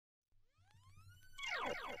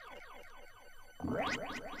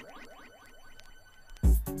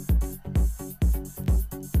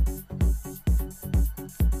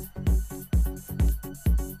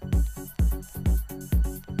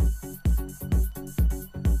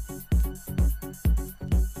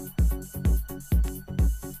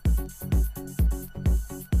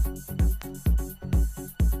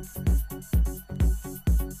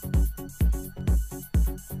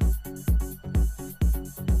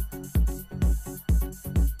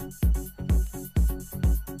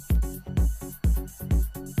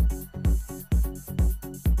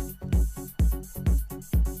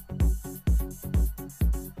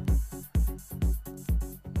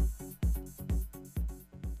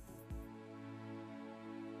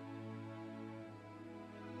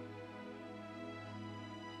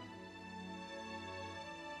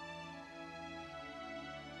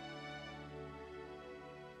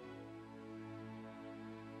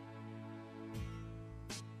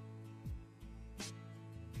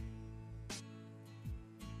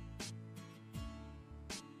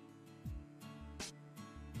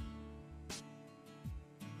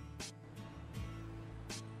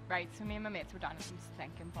Right, so me and my mates were down at some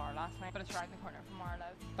stinking bar last night, but it's right in the corner from where I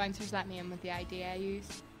live. Bouncers let me in with the ID I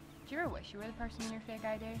used. Do you ever wish you were the person in your fake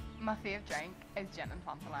ID? My favourite drink is gin and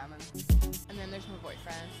Fanta lemon. And then there's my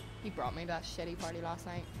boyfriend. He brought me to that shitty party last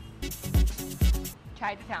night.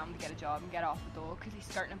 Tried to tell him to get a job and get off the dole because he's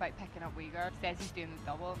skirting about picking up wee girls. Says he's doing the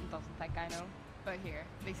double and doesn't think I know. But here,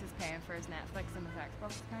 at least he's paying for his Netflix and his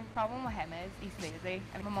Xbox account. Problem with him is he's lazy,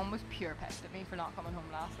 and my mum was pure pissed at me for not coming home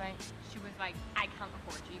last night. She was like, I can't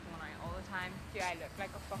afford you going out all the time. Do I look like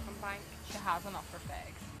a fucking bank? She has enough for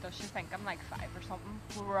figs. Does she think I'm like 5 or something?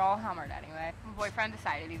 We were all hammered anyway. My boyfriend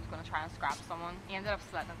decided he was going to try and scrap someone. He ended up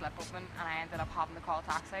slitting his lip open, and I ended up having to call a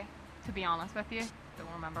taxi. To be honest with you, don't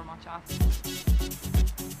remember much of it.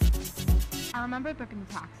 I remember booking the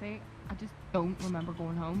taxi. I just don't remember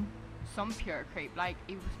going home. Some pure creep, like,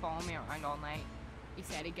 he was following me around all night. He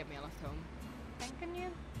said he'd give me a lift home. Thinking you?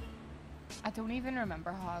 I don't even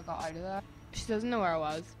remember how I got out of there. She doesn't know where I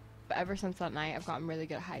was, but ever since that night I've gotten really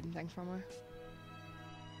good at hiding things from her.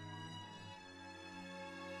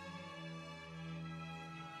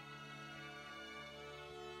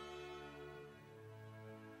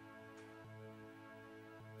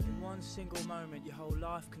 In one single moment your whole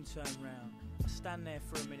life can turn round. I stand there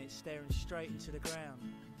for a minute staring straight into the ground.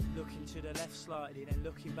 Looking to the left slightly, then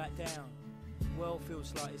looking back down. World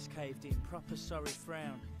feels like it's caved in, proper sorry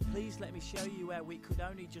frown. Please let me show you how we could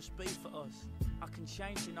only just be for us. I can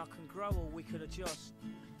change and I can grow, or we could adjust.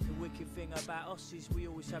 The wicked thing about us is we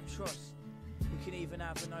always have trust. We can even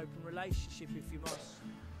have an open relationship if you must.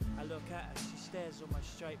 I look at her, she stares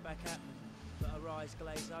almost straight back at me, but her eyes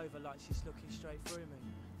glaze over like she's looking straight through me.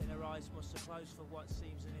 Then her eyes must have closed for what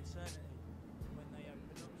seems an eternity. And when they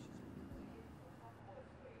open up, she's...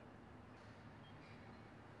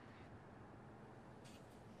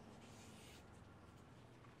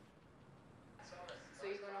 So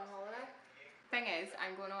you going on holiday? Thing is,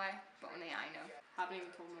 I'm going away, but only I know. Haven't even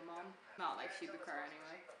told my mum. Not like she'd be care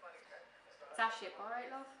anyway. Is that ship alright,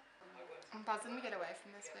 love? I'm buzzing to get away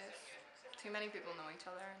from this place. Too many people know each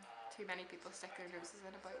other, and too many people stick their noses in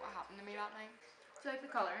about what happened to me that night. Do you like the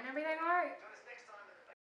colour and everything alright?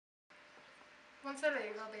 Once I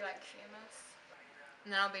leave, I'll be like famous. And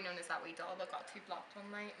then I'll be known as that wee doll that got 2 blocked one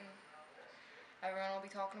night, and everyone will be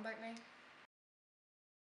talking about me.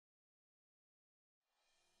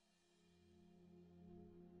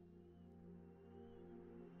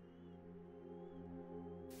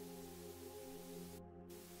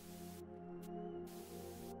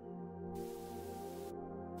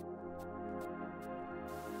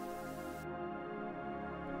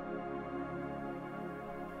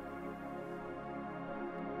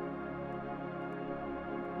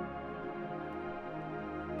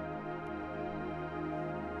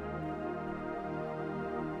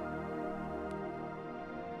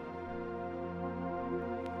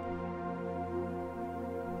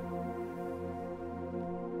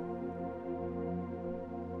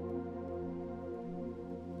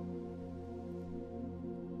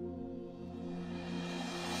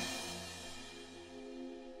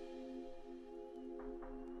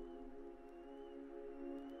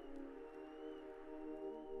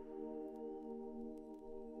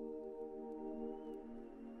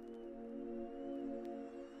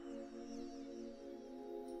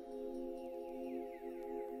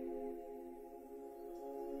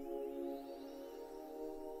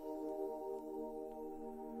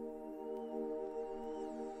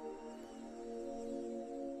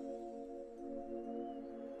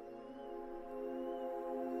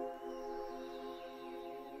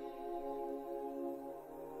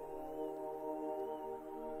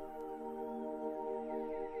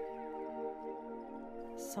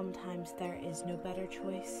 Sometimes there is no better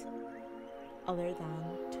choice other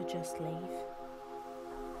than to just leave.